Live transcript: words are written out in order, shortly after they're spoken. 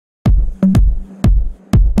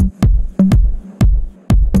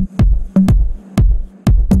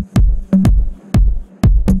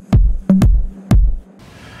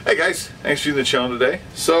guys, thanks for viewing the channel today.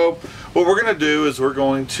 So what we're going to do is we're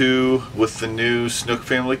going to, with the new Snook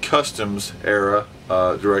Family Customs era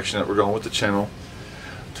direction that we're going with the channel,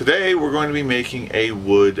 today we're going to be making a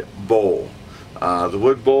wood bowl. The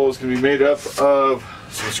wood bowl is going to be made up of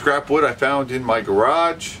some scrap wood I found in my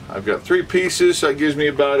garage. I've got 3 pieces, so that gives me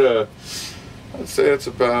about a, I'd say it's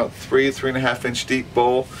about 3.5 inch deep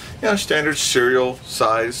bowl. You know, standard cereal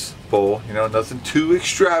size bowl, you know, nothing too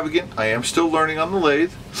extravagant. I am still learning on the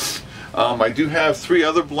lathe. I do have 3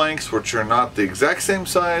 other blanks which are not the exact same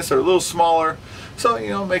size, they're a little smaller, so you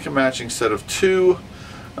know, make a matching set of 2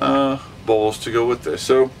 bowls to go with this.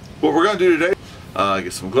 So what we're going to do today,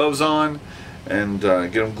 get some gloves on and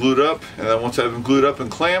get them glued up, and then once I have them glued up and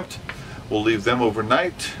clamped, we'll leave them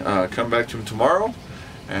overnight, come back to them tomorrow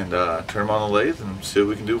and turn them on the lathe and see what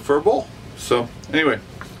we can do for a bowl. So anyway,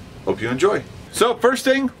 hope you enjoy. So first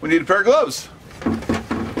thing, we need a pair of gloves.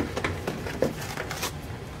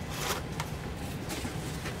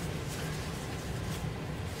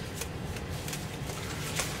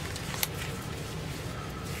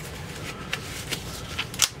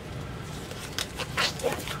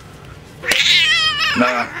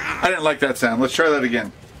 Nah, I didn't like that sound. Let's try that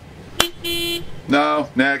again. No,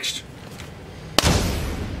 next.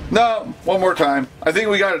 No, one more time. I think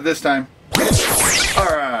we got it this time.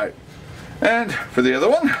 Alright. And for the other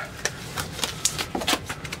one.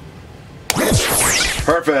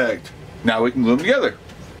 Perfect. Now we can glue them together.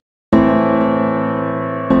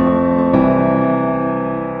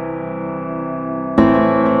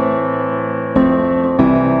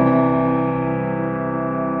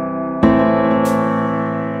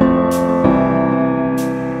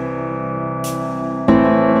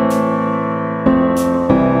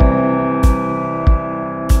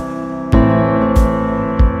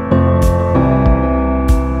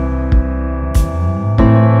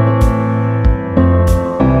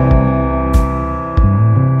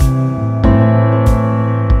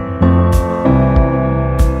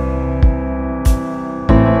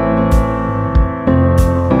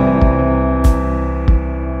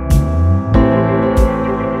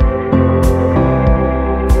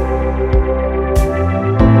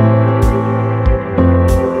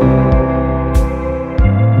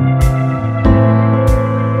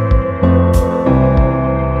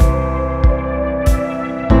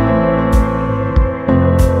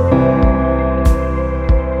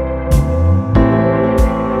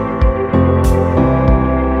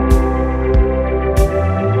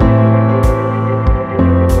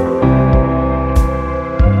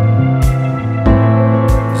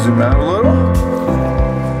 Out a little,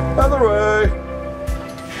 other way.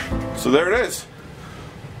 So there it is,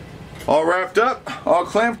 all wrapped up, all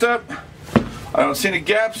clamped up. I don't see any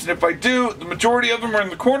gaps, and if I do, the majority of them are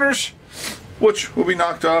in the corners, which will be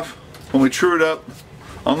knocked off when we true it up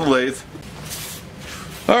on the lathe.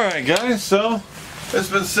 Alright guys, so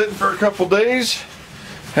it's been sitting for a couple days.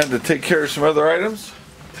 Had to take care of some other items.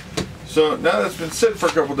 So now that it's been sitting for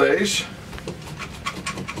a couple days,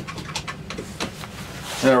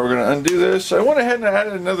 now we're going to undo this. I went ahead and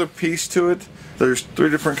added another piece to it. There's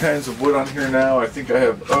 3 different kinds of wood on here now. I think I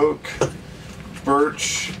have oak,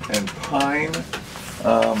 birch, and pine.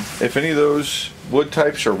 If any of those wood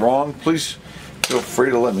types are wrong, please feel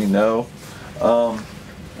free to let me know.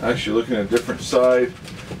 Actually looking at a different side,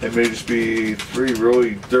 it may just be 3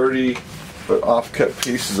 really dirty but off-cut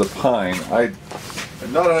pieces of pine.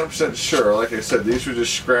 I'm not 100% sure. Like I said, these were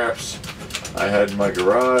just scraps I had in my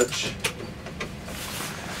garage.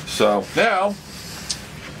 So now,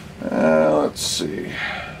 let's see.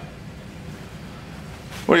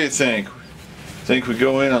 What do you think? Think we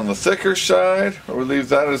go in on the thicker side, or we leave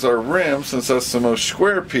that as our rim since that's the most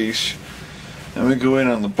square piece, and we go in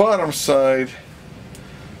on the bottom side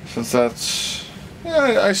since that's,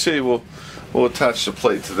 yeah, I say we'll attach the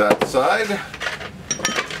plate to that side.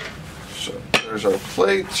 So there's our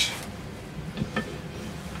plate.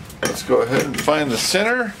 Let's go ahead and find the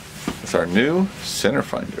center. It's our new center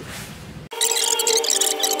finder.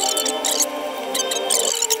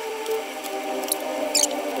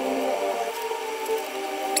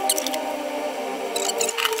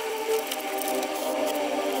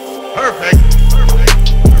 Perfect.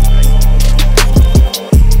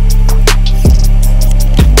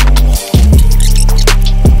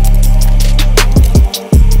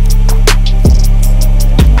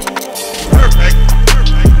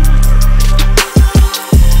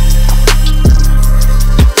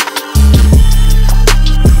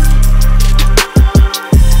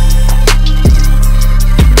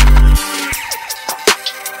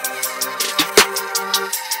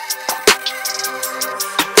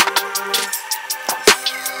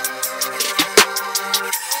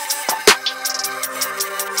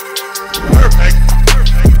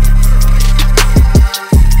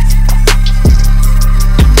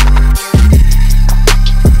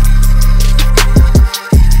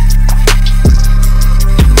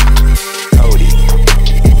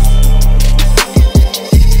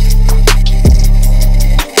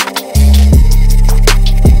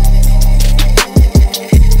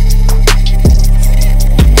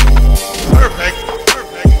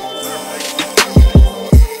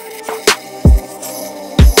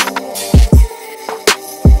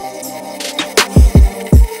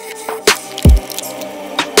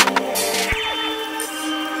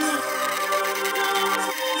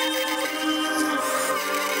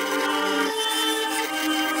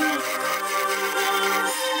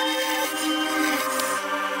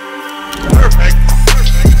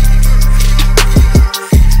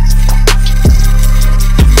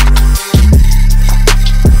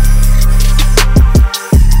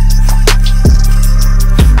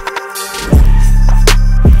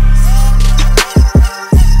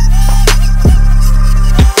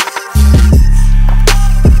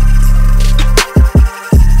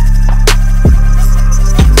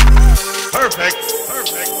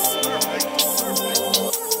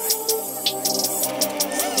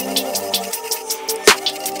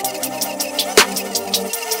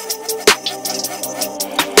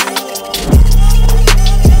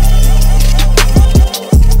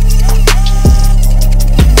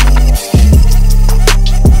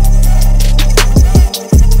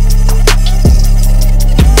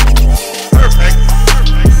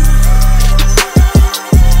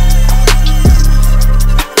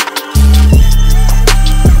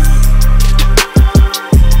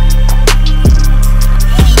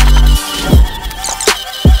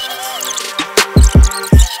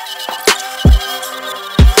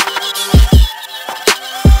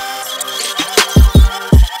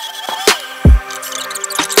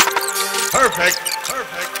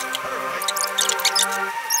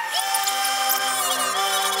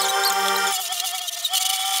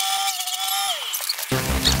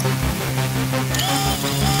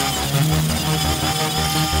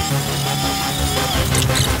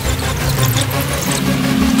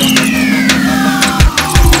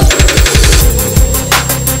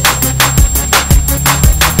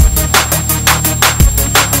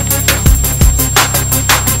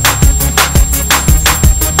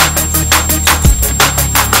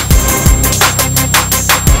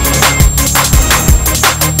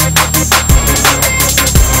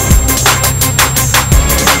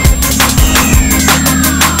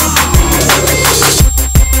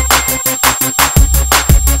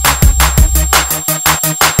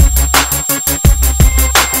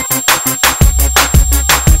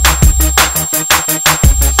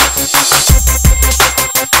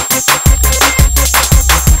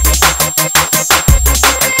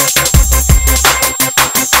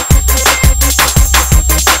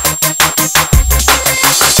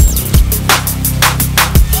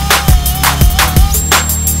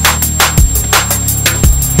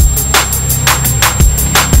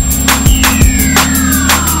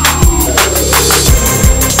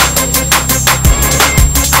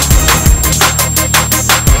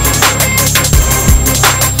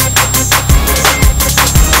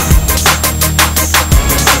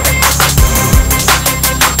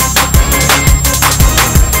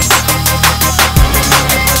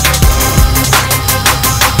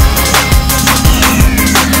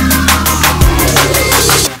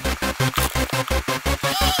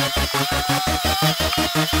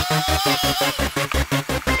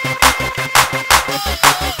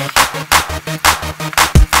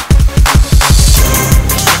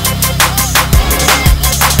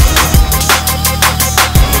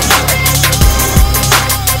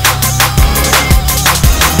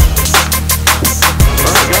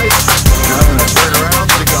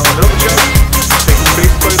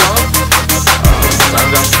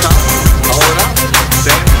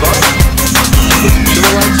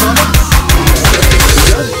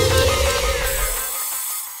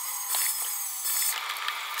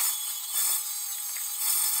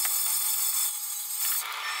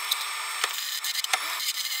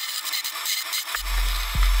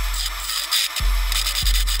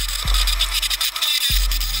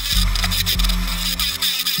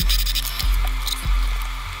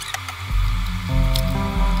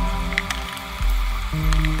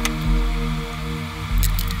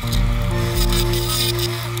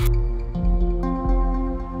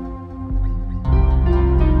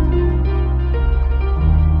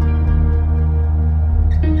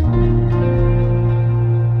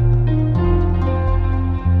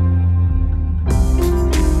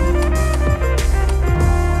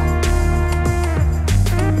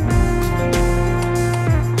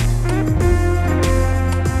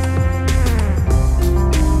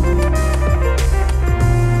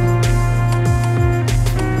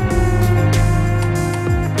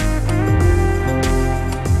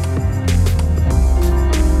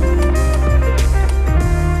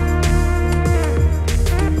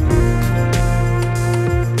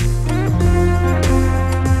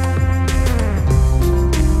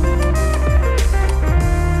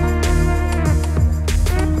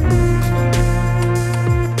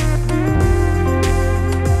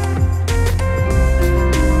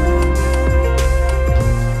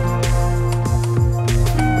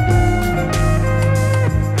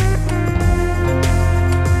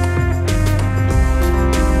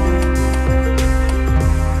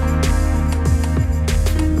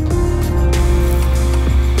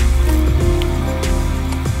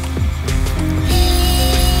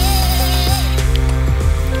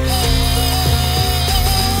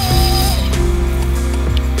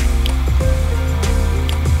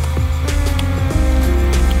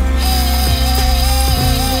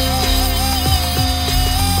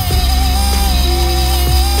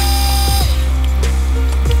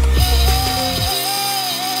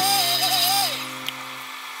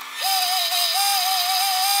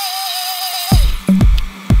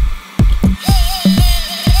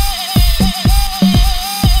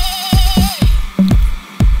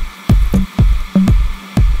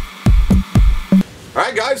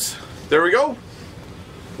 go.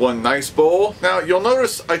 One nice bowl. Now you'll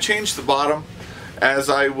notice I changed the bottom as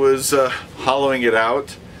I was hollowing it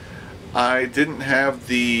out. I didn't have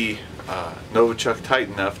the Novichok tight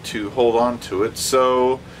enough to hold on to it,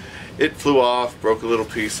 so it flew off, broke a little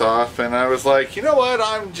piece off, and I was like, you know what,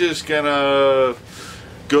 I'm just gonna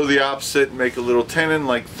go the opposite and make a little tenon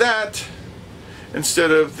like that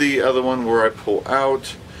instead of the other one where I pull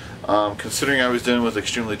out. Considering I was dealing with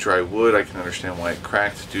extremely dry wood, I can understand why it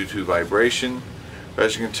cracked due to vibration. But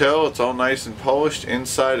as you can tell, it's all nice and polished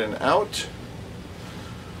inside and out.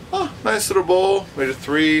 Oh, nice little bowl. Made of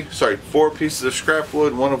 4 pieces of scrap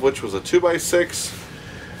wood, one of which was a 2x6,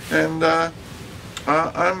 and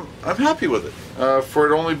I'm happy with it. For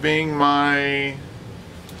it only being I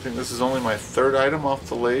think this is only my 3rd item off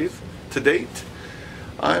the lathe to date.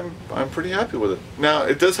 I'm pretty happy with it. Now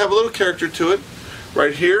it does have a little character to it.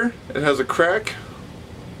 Right here, it has a crack.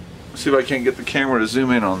 Let's see if I can get the camera to zoom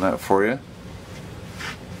in on that for you.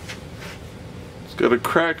 It's got a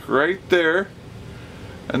crack right there.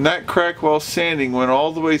 And that crack while sanding went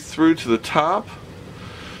all the way through to the top.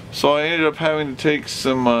 So I ended up having to take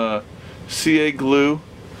some CA glue,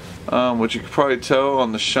 which you can probably tell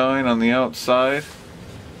on the shine on the outside.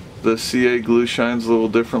 The CA glue shines a little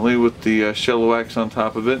differently with the shell wax on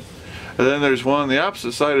top of it. And then there's one on the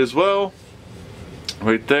opposite side as well,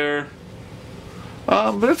 right there.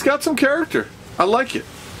 But it's got some character. I like it.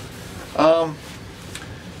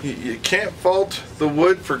 You can't fault the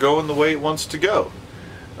wood for going the way it wants to go.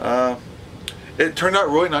 It turned out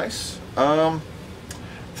really nice. I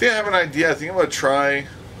think I have an idea. I think I'm going to try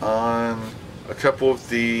on a couple of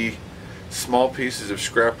the small pieces of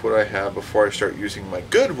scrap wood I have before I start using my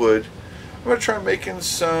good wood. I'm going to try making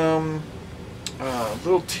some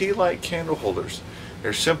little tea-light candle holders.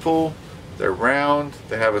 They're simple, they're round,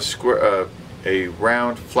 they have a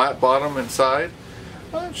round flat bottom inside.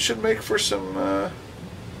 It should make for some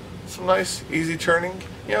nice easy turning.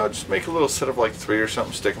 You know, just make a little set of like 3 or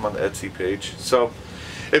something, stick them on the Etsy page. So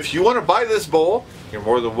if you want to buy this bowl, you're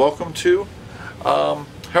more than welcome to.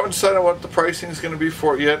 Haven't decided what the pricing is going to be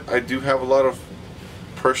for it yet. I do have a lot of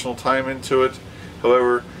personal time into it.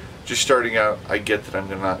 However, just starting out, I get that I'm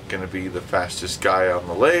not going to be the fastest guy on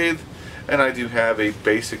the lathe, and I do have a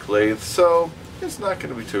basic lathe, so it's not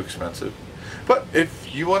going to be too expensive. But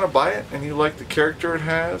if you want to buy it and you like the character it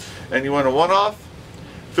has and you want a one-off,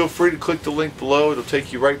 feel free to click the link below. It'll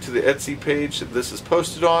take you right to the Etsy page that this is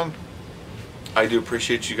posted on. I do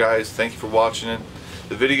appreciate you guys. Thank you for watching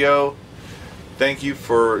the video. Thank you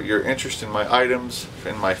for your interest in my items,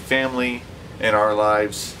 in my family, in our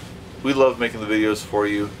lives. We love making the videos for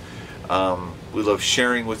you. We love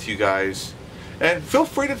sharing with you guys. And feel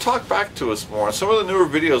free to talk back to us more. On some of the newer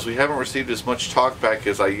videos, we haven't received as much talk back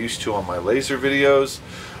as I used to on my laser videos.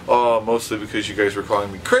 Mostly because you guys were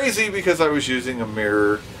calling me crazy because I was using a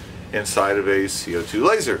mirror inside of a CO2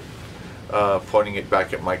 laser. Pointing it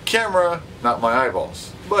back at my camera, not my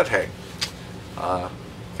eyeballs. But hey, gotta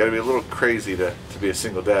be a little crazy to be a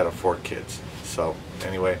single dad of 4 kids. So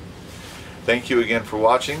anyway, thank you again for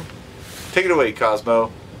watching. Take it away,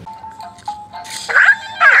 Cosmo.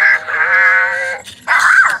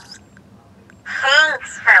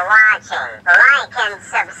 Thanks for watching. Like and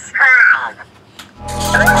subscribe.